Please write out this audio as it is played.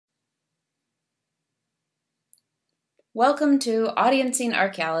Welcome to Audiencing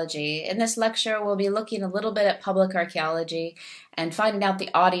Archaeology. In this lecture, we'll be looking a little bit at public archaeology and finding out the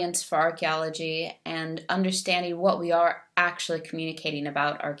audience for archaeology and understanding what we are actually communicating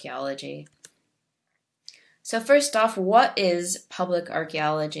about archaeology. So first off, what is public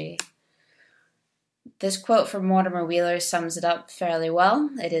archaeology? This quote from Mortimer Wheeler sums it up fairly well.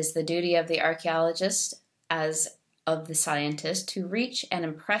 It is the duty of the archaeologist, as of the scientist, to reach and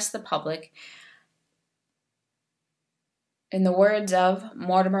impress the public. In the words of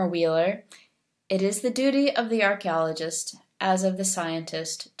Mortimer Wheeler, it is the duty of the archaeologist, as of the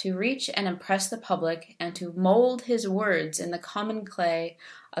scientist, to reach and impress the public and to mold his words in the common clay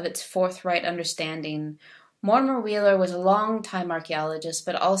of its forthright understanding. Mortimer Wheeler was a long-time archaeologist,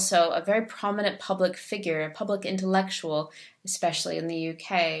 but also a very prominent public figure, a public intellectual, especially in the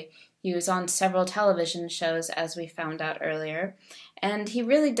UK. He was on several television shows, as we found out earlier, and he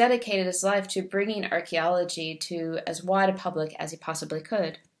really dedicated his life to bringing archaeology to as wide a public as he possibly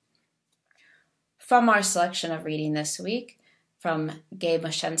could. From our selection of reading this week, from Gabe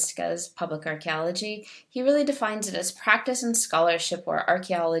Moshenska's Public Archaeology, he really defines it as practice and scholarship where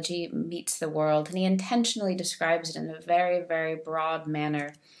archaeology meets the world, and he intentionally describes it in a very, very broad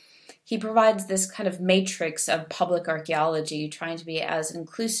manner. He provides this kind of matrix of public archaeology, trying to be as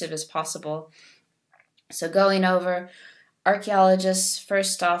inclusive as possible. So going over archaeologists,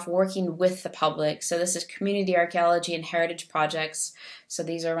 first off, working with the public. So this is community archaeology and heritage projects. So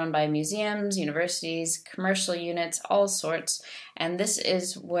these are run by museums, universities, commercial units, all sorts. And this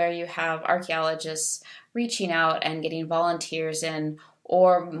is where you have archaeologists reaching out and getting volunteers in,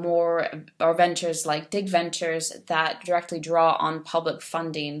 or ventures like dig ventures that directly draw on public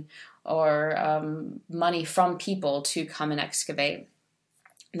funding or money from people to come and excavate.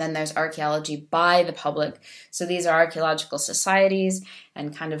 Then there's archaeology by the public. So these are archaeological societies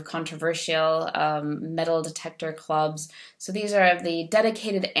and kind of controversial metal detector clubs. So these are the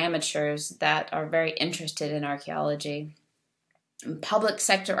dedicated amateurs that are very interested in archaeology. Public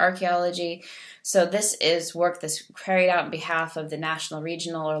sector archaeology. So this is work that's carried out on behalf of the national,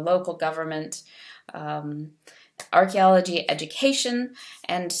 regional, or local government. Archaeology education,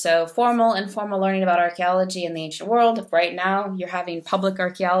 and so formal and informal learning about archaeology in the ancient world. Right now, you're having public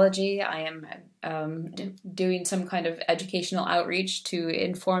archaeology. I am doing some kind of educational outreach to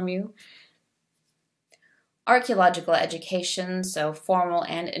inform you. Archaeological education, so formal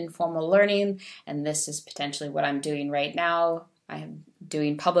and informal learning, and this is potentially what I'm doing right now. I am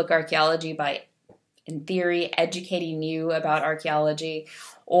doing public archaeology by, in theory, educating you about archaeology,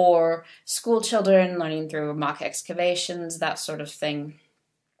 or school children learning through mock excavations, that sort of thing.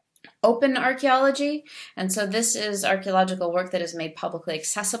 Open archaeology, and so this is archaeological work that is made publicly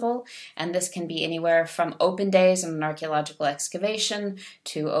accessible, and this can be anywhere from open days on an archaeological excavation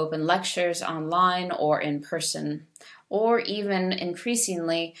to open lectures online or in person, or even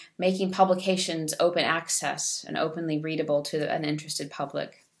increasingly making publications open access and openly readable to an interested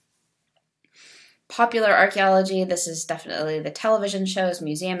public. Popular archaeology, this is definitely the television shows,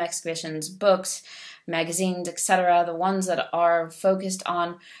 museum exhibitions, books, magazines, etc., the ones that are focused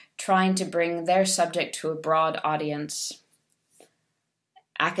on trying to bring their subject to a broad audience.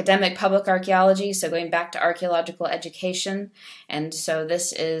 Academic public archaeology, so going back to archaeological education, and so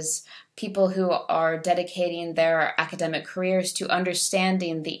this is people who are dedicating their academic careers to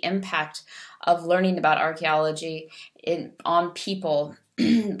understanding the impact of learning about archaeology on people.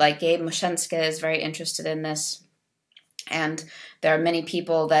 Like Gabe Moshenska is very interested in this, and there are many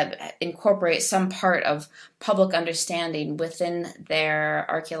people that incorporate some part of public understanding within their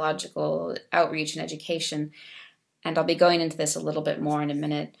archaeological outreach and education, and I'll be going into this a little bit more in a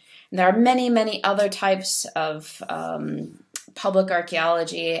minute. And there are many, many other types of public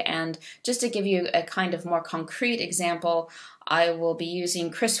archaeology, and just to give you a kind of more concrete example, I will be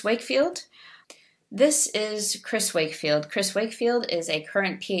using Chris Wakefield. This is Chris Wakefield. Chris Wakefield is a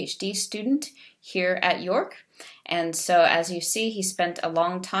current PhD student here at York. And so as you see, he spent a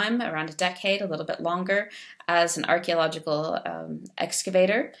long time, around a decade, a little bit longer, as an archaeological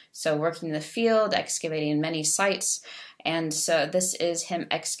excavator. So working in the field, excavating many sites. And so this is him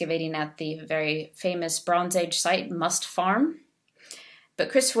excavating at the very famous Bronze Age site, Must Farm.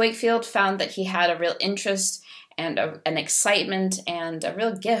 But Chris Wakefield found that he had a real interest and an excitement and a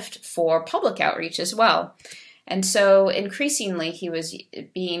real gift for public outreach as well. And so increasingly he was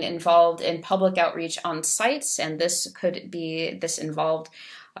being involved in public outreach on sites, and this involved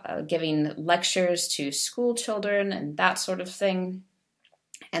giving lectures to school children and that sort of thing.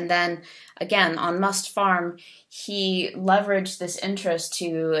 And then, again, on Must Farm, he leveraged this interest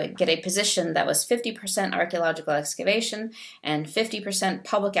to get a position that was 50% archaeological excavation and 50%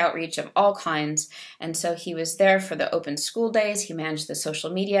 public outreach of all kinds. And so he was there for the open school days, he managed the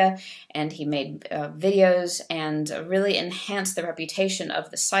social media, and he made videos and really enhanced the reputation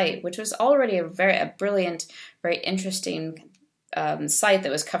of the site, which was already a brilliant, very interesting site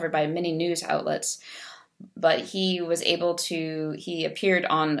that was covered by many news outlets. But he appeared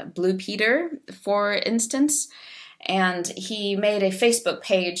on Blue Peter, for instance, and he made a Facebook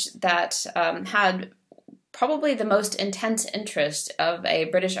page that had probably the most intense interest of a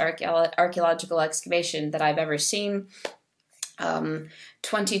British archaeological excavation that I've ever seen.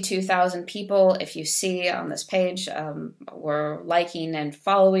 22,000 people, if you see on this page, were liking and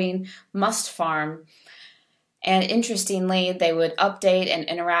following Must Farm. And interestingly, they would update and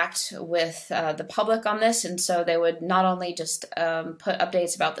interact with the public on this, and so they would not only just put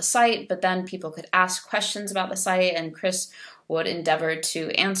updates about the site, but then people could ask questions about the site, and Chris would endeavor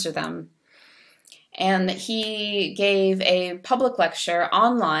to answer them. And he gave a public lecture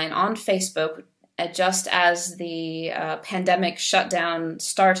online on Facebook just as the pandemic shutdown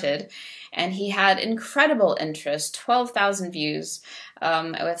started, and he had incredible interest, 12,000 views,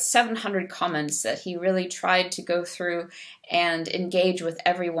 with 700 comments that he really tried to go through and engage with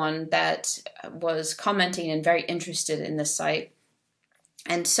everyone that was commenting and very interested in the site.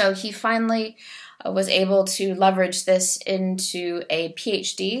 And so he finally was able to leverage this into a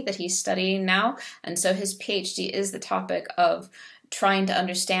PhD that he's studying now. And so his PhD is the topic of trying to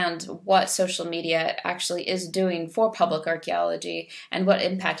understand what social media actually is doing for public archaeology and what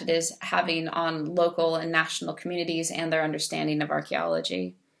impact it is having on local and national communities and their understanding of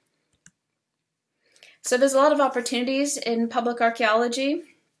archaeology. So there's a lot of opportunities in public archaeology.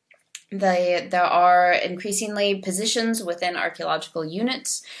 There are increasingly positions within archaeological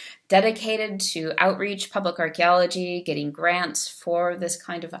units dedicated to outreach, public archaeology, getting grants for this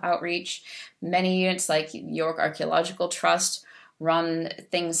kind of outreach. Many units like York Archaeological Trust run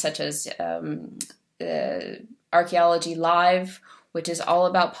things such as Archaeology Live, which is all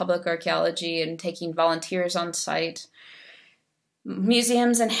about public archaeology and taking volunteers on site.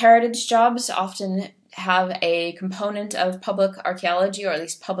 Museums and heritage jobs often have a component of public archaeology, or at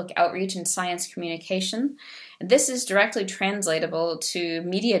least public outreach and science communication. This is directly translatable to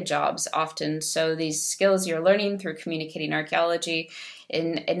media jobs often, so these skills you're learning through communicating archaeology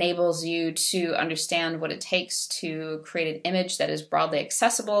enables you to understand what it takes to create an image that is broadly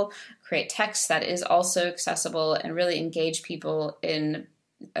accessible, create text that is also accessible, and really engage people in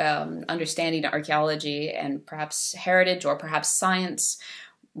understanding archaeology and perhaps heritage or perhaps science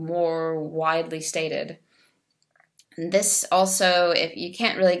more widely stated. And this also, if you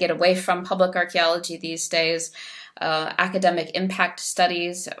can't really get away from public archaeology these days, academic impact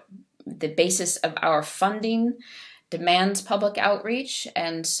studies, the basis of our funding, demands public outreach,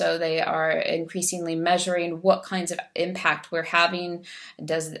 and so they are increasingly measuring what kinds of impact we're having.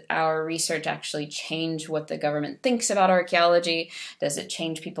 Does our research actually change what the government thinks about archaeology? Does it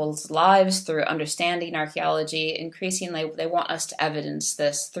change people's lives through understanding archaeology? Increasingly, they want us to evidence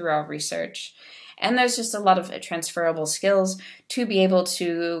this through our research. And there's just a lot of transferable skills to be able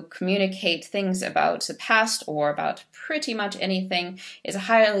to communicate things about the past or about pretty much anything is a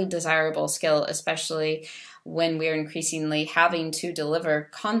highly desirable skill, especially when we're increasingly having to deliver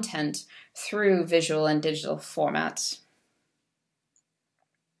content through visual and digital formats.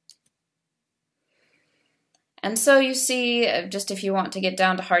 And so you see, just if you want to get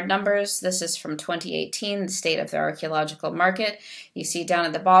down to hard numbers, this is from 2018, the state of the archaeological market. You see down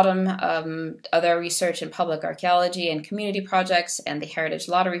at the bottom, other research in public archaeology and community projects and the Heritage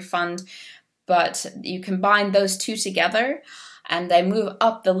Lottery Fund. But you combine those two together, and they move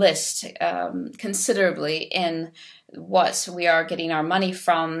up the list considerably in what we are getting our money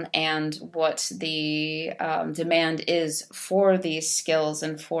from and what the demand is for these skills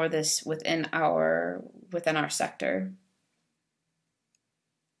and for this within our sector.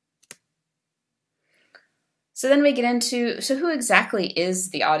 So then we get into, so who exactly is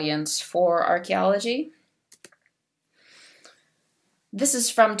the audience for archaeology? This is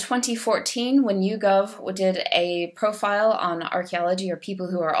from 2014 when YouGov did a profile on archaeology, or people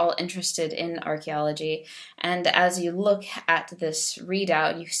who are all interested in archaeology. And as you look at this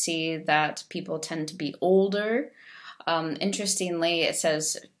readout, you see that people tend to be older. Interestingly, it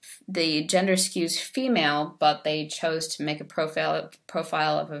says the gender skews female, but they chose to make a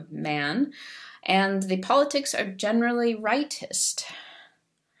profile of a man. And the politics are generally rightist.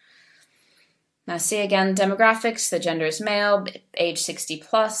 Now see again, demographics, the gender is male, age 60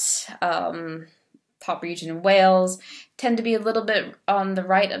 plus, top region in Wales, tend to be a little bit on the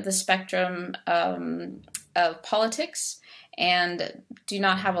right of the spectrum of politics and do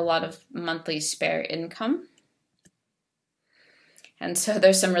not have a lot of monthly spare income. And so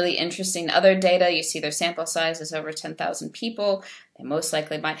there's some really interesting other data. You see their sample size is over 10,000 people. They most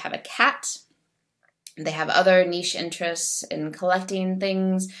likely might have a cat. They have other niche interests in collecting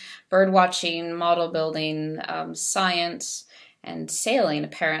things, bird watching, model building, science, and sailing,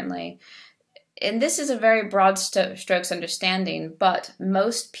 apparently. And this is a very broad strokes understanding, but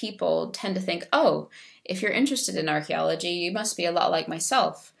most people tend to think, oh, if you're interested in archaeology, you must be a lot like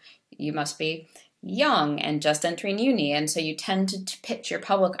myself. You must be young and just entering uni, and so you tend to pitch your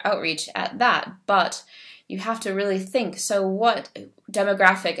public outreach at that. But you have to really think, so what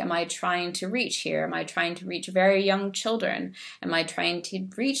demographic am I trying to reach here? Am I trying to reach very young children? Am I trying to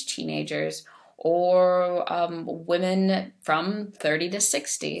reach teenagers or women from 30 to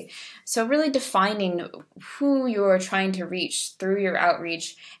 60? So really defining who you're trying to reach through your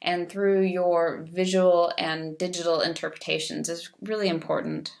outreach and through your visual and digital interpretations is really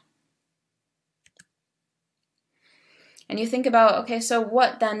important. And you think about, okay, so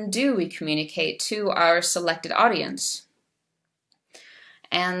what then do we communicate to our selected audience?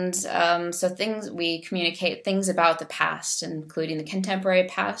 And so we communicate things about the past, including the contemporary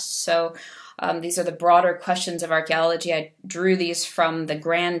past. So these are the broader questions of archaeology. I drew these from the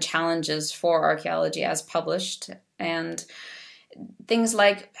grand challenges for archaeology as published. And things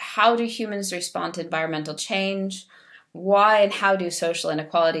like, how do humans respond to environmental change? Why and how do social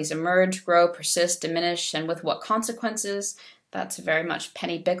inequalities emerge, grow, persist, diminish, and with what consequences? That's very much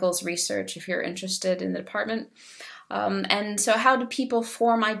Penny Bickle's research if you're interested in the department. And so how do people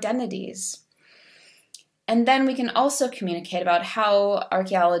form identities? And then we can also communicate about how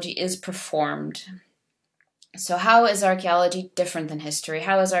archaeology is performed. So how is archaeology different than history?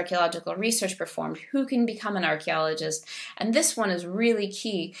 How is archaeological research performed? Who can become an archaeologist? And this one is really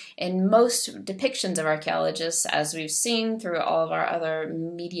key in most depictions of archaeologists, as we've seen through all of our other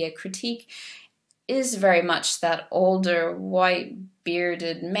media critique, is very much that older, white,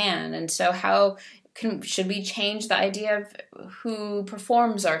 bearded man. And so should we change the idea of who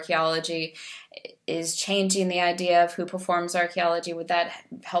performs archaeology? Is changing the idea of who performs archaeology, would that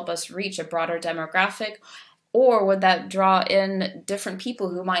help us reach a broader demographic? Or would that draw in different people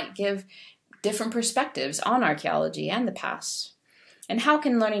who might give different perspectives on archaeology and the past? And how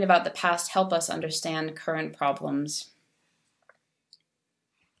can learning about the past help us understand current problems?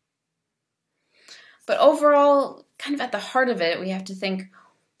 But overall, kind of at the heart of it, we have to think,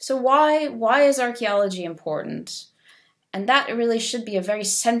 so why is archaeology important? And that really should be a very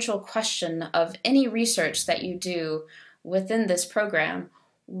central question of any research that you do within this program.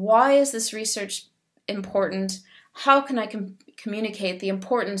 Why is this research important? How can I communicate the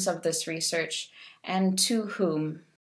importance of this research, and to whom?